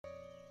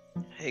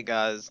Hey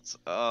guys,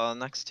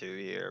 next two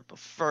here, but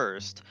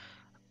first,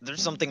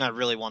 there's something I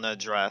really want to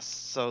address.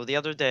 So the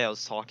other day I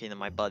was talking to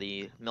my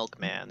buddy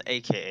Milkman,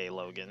 aka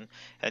Logan,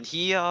 and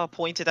he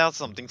pointed out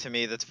something to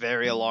me that's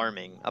very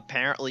alarming.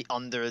 Apparently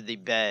under the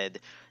bed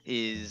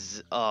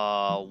is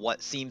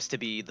what seems to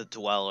be the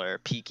dweller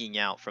peeking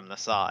out from the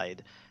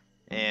side.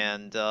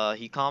 And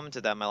he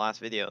commented that in my last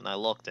video, and I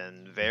looked,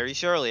 and very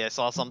surely I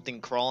saw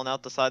something crawling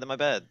out the side of my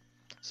bed.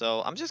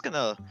 So I'm just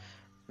gonna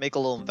make a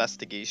little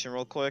investigation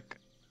real quick,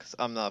 because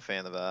I'm not a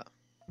fan of that.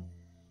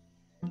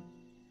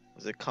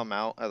 Does it come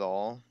out at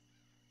all?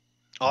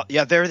 Oh,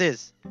 yeah, there it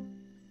is.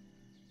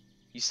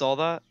 You saw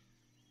that?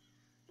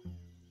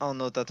 I don't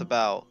know what that's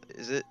about.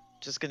 Is it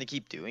just gonna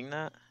keep doing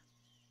that?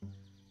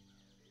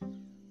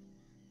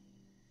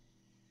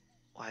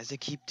 Why does it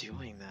keep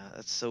doing that?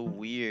 That's so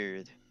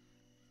weird.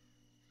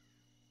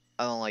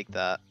 I don't like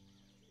that.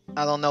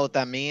 I don't know what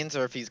that means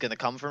or if he's gonna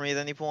come for me at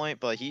any point,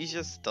 but he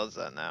just does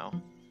that now.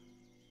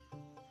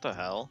 What the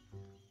hell?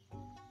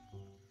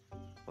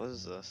 What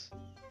is this?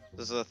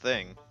 This is a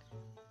thing.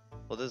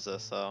 What is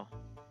this, though?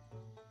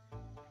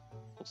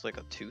 Looks like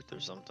a tooth or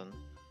something.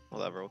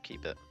 Whatever, we'll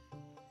keep it.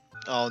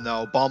 Oh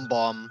no, Bum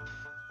Bum.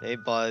 Hey,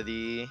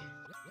 buddy.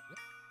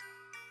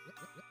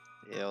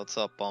 Yeah, what's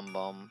up, Bum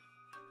Bum?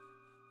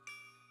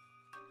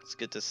 It's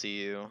good to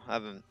see you. I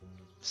haven't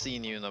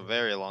seen you in a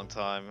very long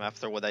time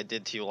after what I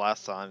did to you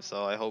last time,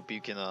 so I hope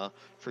you can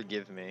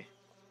forgive me.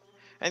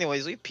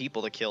 Anyways, we have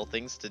people to kill,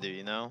 things to do,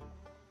 you know?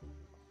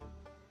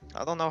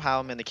 I don't know how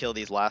I'm gonna kill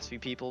these last few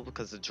people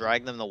because to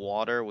drag them in the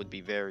water would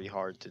be very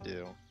hard to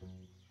do.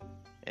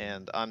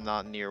 And I'm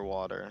not near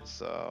water,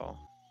 so...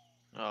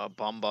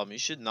 Bum Bum, you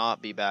should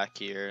not be back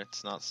here.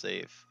 It's not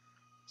safe.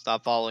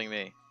 Stop following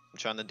me. I'm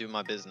trying to do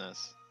my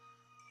business.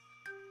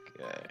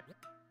 Okay.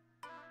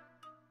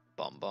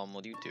 Bum Bum,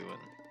 what are you doing?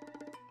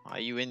 Why are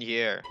you in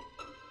here?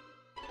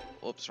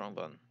 Oops, wrong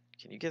button.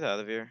 Can you get out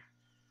of here?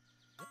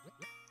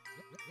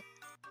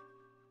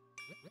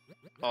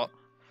 Oh,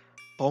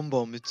 Bum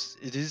Bum,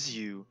 it is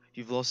you.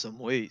 You've lost some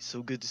weight.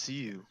 So good to see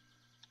you.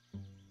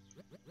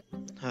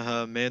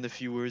 Haha, man, a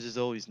few words as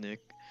always, Nick.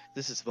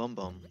 This is Bum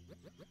Bum.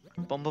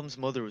 Bum Bum's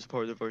mother was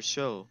part of our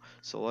show,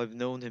 so I've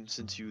known him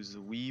since he was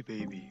a wee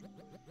baby.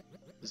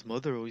 His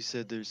mother always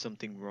said there's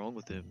something wrong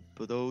with him,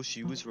 but oh,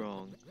 she was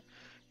wrong.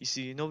 You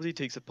see, nobody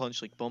takes a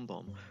punch like Bum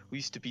Bum. We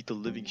used to beat the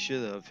living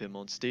shit out of him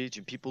on stage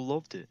and people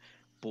loved it.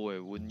 Boy, I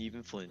wouldn't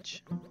even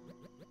flinch.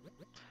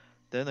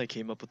 Then I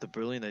came up with the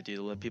brilliant idea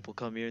to let people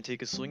come here and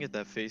take a swing at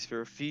that face for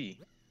a fee.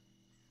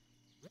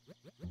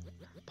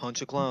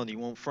 Punch a clown, he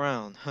won't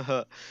frown.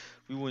 Haha,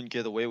 we wouldn't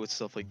get away with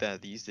stuff like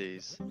that these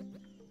days.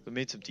 We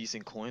made some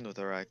decent coin with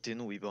our act,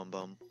 didn't we, Bum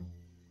Bum?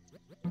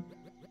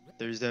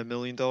 There's that $1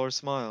 million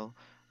smile.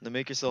 Now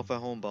make yourself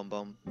at home, Bum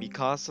Bum. Mi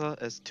casa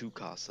es tu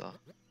casa.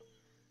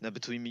 Now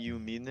between you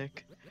and me,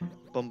 Nick,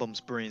 Bum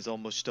Bum's brain's all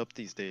mushed up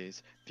these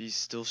days, but he's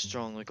still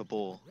strong like a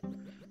bull.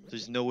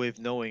 There's no way of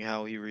knowing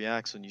how he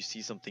reacts when you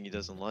see something he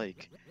doesn't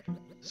like.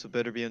 So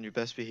better be on your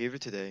best behavior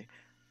today.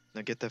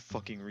 Now get that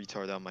fucking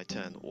retard out of my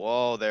tent.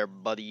 Whoa there,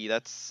 buddy.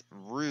 That's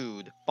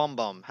rude. Bum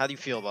Bum, how do you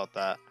feel about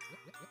that?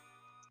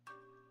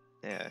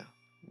 Yeah.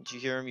 Did you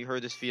hear him? You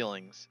heard his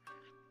feelings.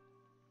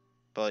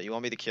 But you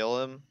want me to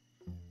kill him?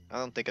 I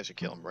don't think I should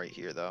kill him right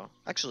here, though.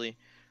 Actually,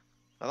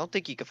 I don't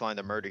think you can find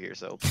a murder here,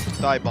 so...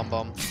 Die, Bum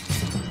Bum.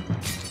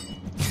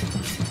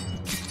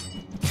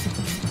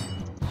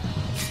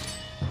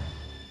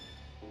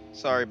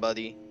 Sorry,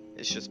 buddy.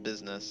 It's just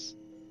business.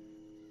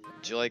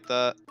 Did you like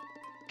that?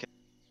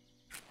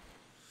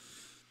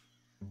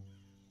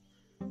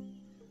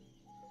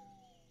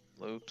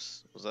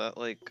 Oops. Was that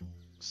like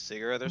a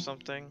cigarette or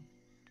something?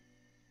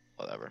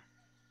 Whatever.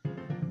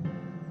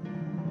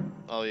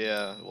 Oh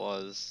yeah, it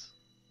was.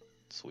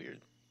 It's weird.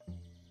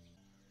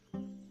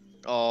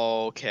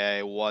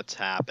 Okay, what's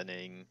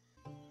happening?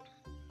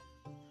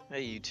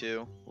 Hey you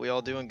two. We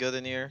all doing good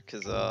in here?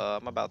 Cause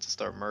I'm about to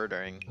start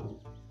murdering.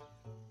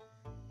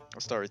 I'll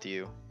start with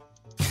you.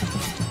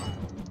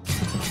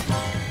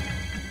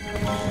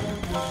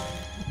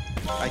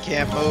 I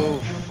can't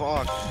move.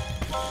 Fuck.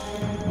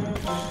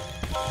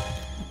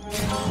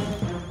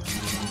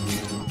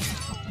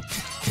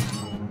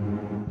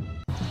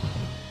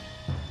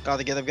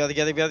 Gotta get him, gotta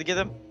get him, gotta get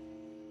him.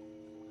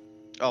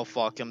 Oh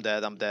fuck, I'm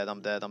dead, I'm dead,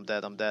 I'm dead, I'm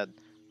dead, I'm dead.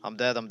 I'm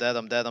dead, I'm dead,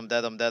 I'm dead, I'm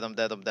dead, I'm dead, I'm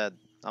dead, I'm dead.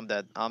 I'm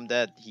dead, I'm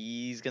dead.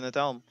 He's gonna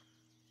tell him.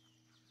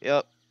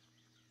 Yep.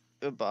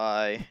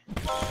 Goodbye.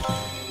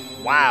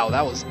 Wow,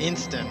 that was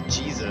instant.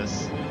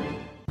 Jesus.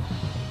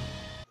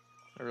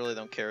 I really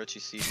don't care what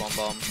you see, Bum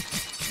Bum.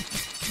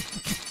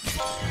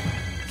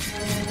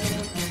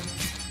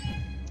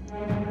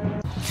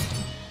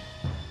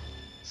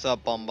 What's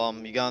up, Bum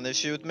Bum? You got an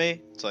issue with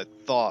me? That's what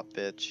I thought,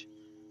 bitch.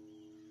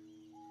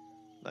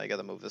 Now you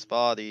gotta move this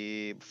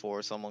body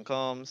before someone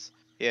comes.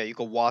 Yeah, you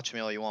can watch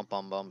me all you want,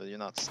 Bum Bum, but you're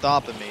not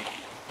stopping me.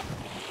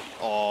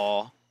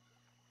 Aw.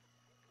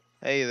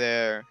 Hey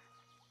there.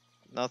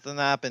 Nothing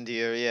happened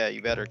here. Yeah,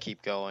 you better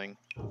keep going.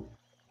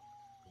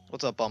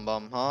 What's up, Bum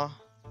Bum, huh?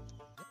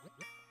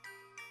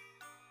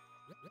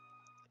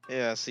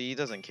 Yeah, see, he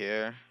doesn't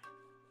care.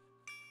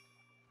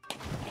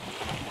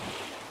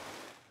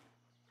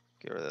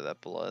 Get rid of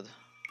that blood.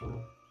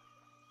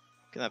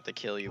 Gonna have to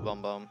kill you,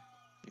 Bum Bum.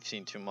 You've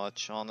seen too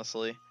much,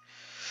 honestly.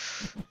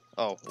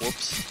 Oh,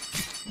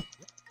 whoops.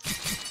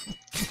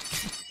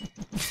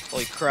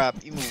 Holy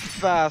crap, you move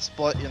fast,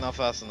 but you're not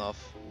fast enough.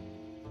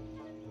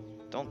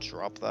 Don't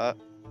drop that.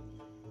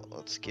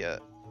 Let's get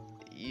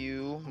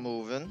you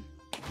moving.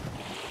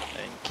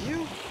 Thank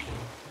you.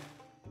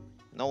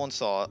 No one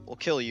saw it. We'll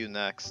kill you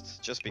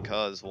next, just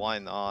because. Why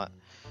not?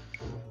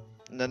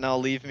 And then they'll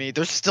leave me.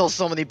 There's still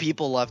so many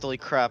people left. Holy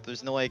crap,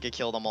 there's no way I could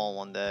kill them all in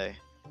one day.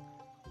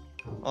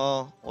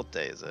 Oh, what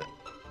day is it?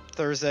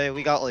 Thursday.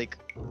 We got like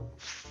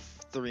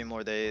 3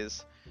 more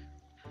days.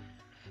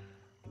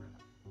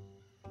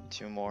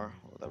 2 more.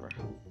 Whatever.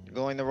 You're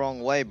going the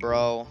wrong way,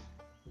 bro.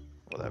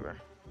 Whatever.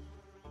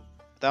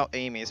 Without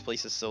Amy, this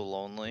place is so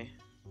lonely.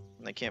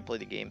 And I can't play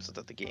the games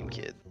without the game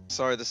kid.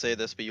 Sorry to say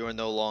this, but you are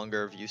no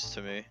longer of use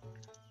to me.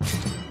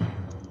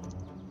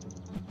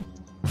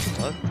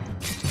 What?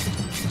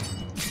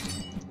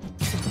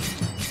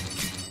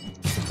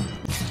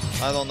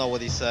 I don't know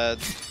what he said,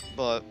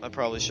 but I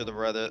probably should have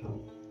read it.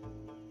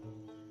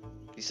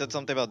 He said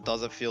something about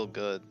does it feel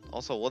good.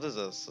 Also, what is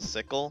this? A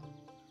sickle?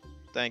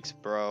 Thanks,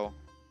 bro.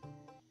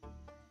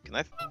 Can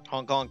I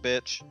honk honk,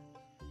 bitch?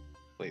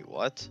 Wait,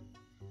 what?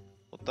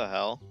 What the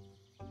hell?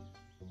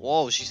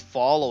 Whoa, she's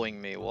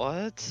following me.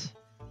 What?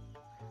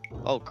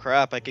 Oh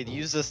crap, I could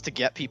use this to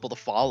get people to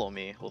follow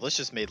me. Well, this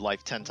just made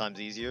life 10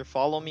 times easier.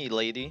 Follow me,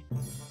 lady.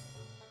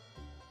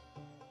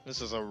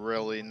 This is a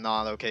really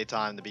not okay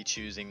time to be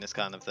choosing this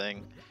kind of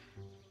thing.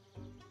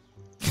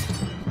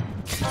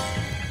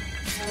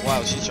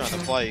 Wow, she's trying to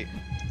fight.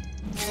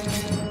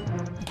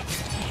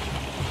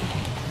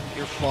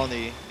 You're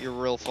funny. You're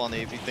real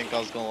funny if you think I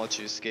was gonna let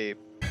you escape.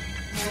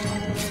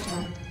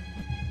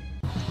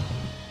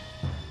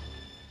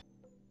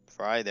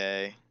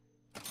 Friday.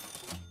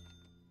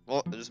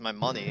 Well, there's my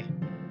money.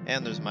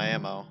 And there's my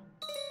ammo.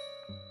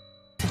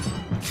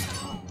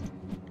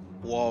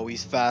 Whoa,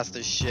 he's fast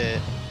as shit.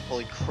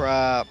 Holy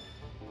crap.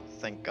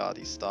 Thank God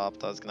he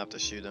stopped. I was gonna have to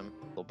shoot him.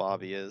 Little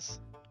Bobby is.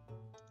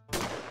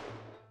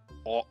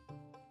 Oh,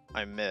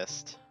 I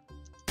missed.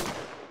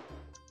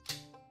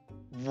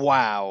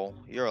 Wow,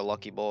 you're a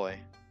lucky boy.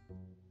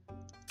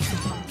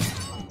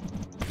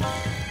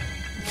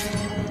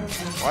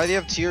 Why do you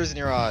have tears in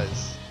your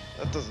eyes?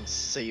 That doesn't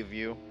save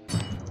you.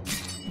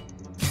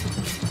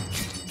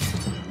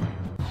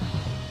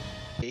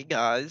 Hey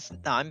guys,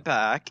 I'm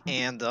back,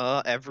 and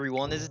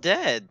everyone is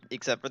dead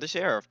except for the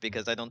sheriff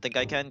because I don't think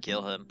I can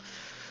kill him.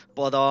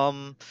 But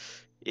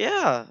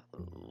yeah,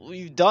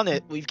 we've done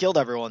it. We've killed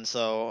everyone,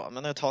 so I'm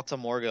gonna talk to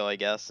Morgo, I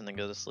guess, and then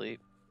go to sleep.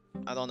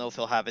 I don't know if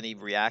he'll have any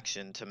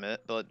reaction to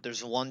it, but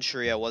there's one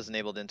tree I wasn't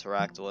able to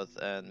interact with,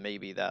 and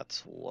maybe that's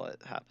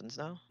what happens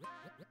now.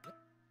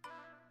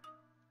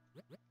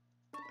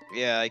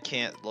 Yeah, I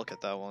can't look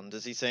at that one.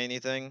 Does he say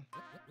anything?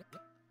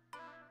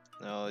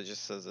 No, it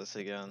just says this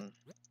again.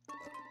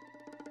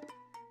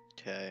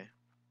 Okay.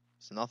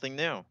 It's nothing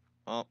new.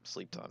 Oh,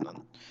 sleep time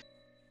then.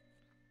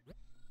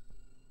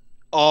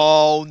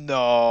 Oh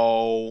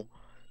no!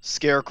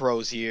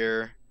 Scarecrow's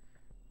here.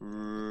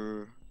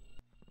 The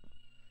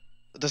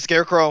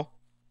Scarecrow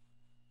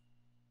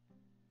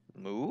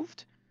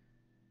moved?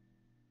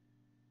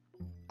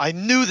 I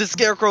knew the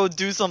Scarecrow would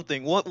do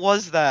something. What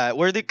was that?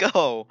 Where'd it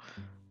go?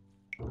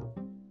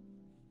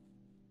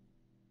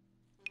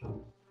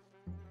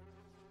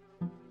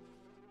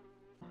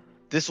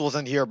 This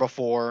wasn't here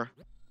before.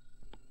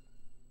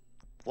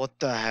 What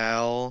the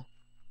hell?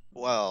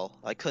 Well,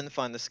 I couldn't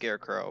find the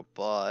Scarecrow,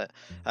 but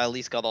I at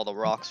least got all the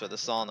rocks for the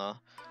sauna.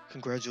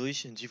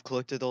 Congratulations, you've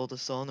collected all the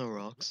sauna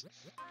rocks.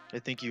 I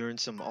think you earned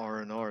some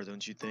R&R,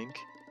 don't you think?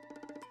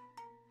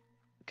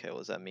 Okay, what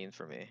does that mean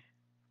for me?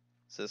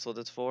 Is this what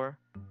it's for?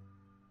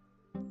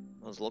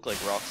 Those look like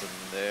rocks in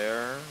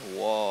there.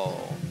 Whoa.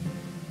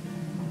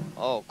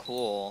 Oh,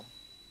 cool.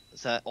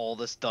 Is that all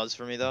this does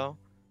for me, though?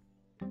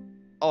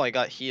 Oh, I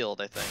got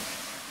healed, I think.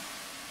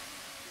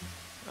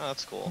 Oh,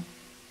 that's cool.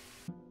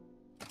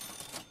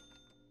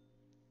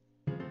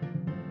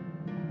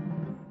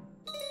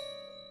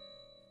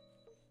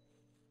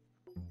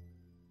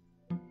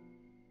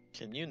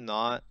 Can you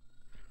not?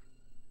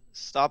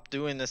 Stop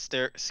doing this,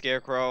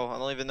 Scarecrow. I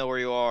don't even know where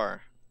you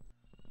are.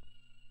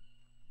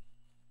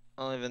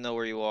 I don't even know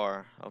where you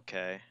are.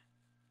 Okay.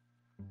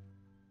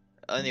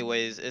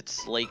 Anyways,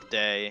 it's Lake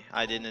Day.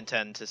 I didn't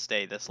intend to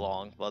stay this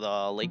long,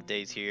 but Lake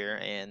Day's here,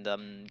 and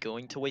I'm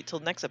going to wait till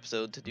the next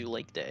episode to do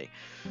Lake Day.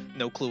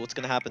 No clue what's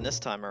gonna happen this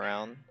time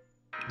around.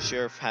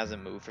 Sheriff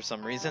hasn't moved for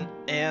some reason,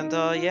 and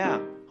yeah.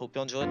 Hope you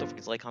all enjoyed. Don't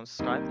forget to like, comment,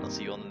 subscribe, and I'll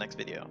see you on the next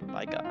video.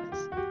 Bye,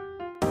 guys.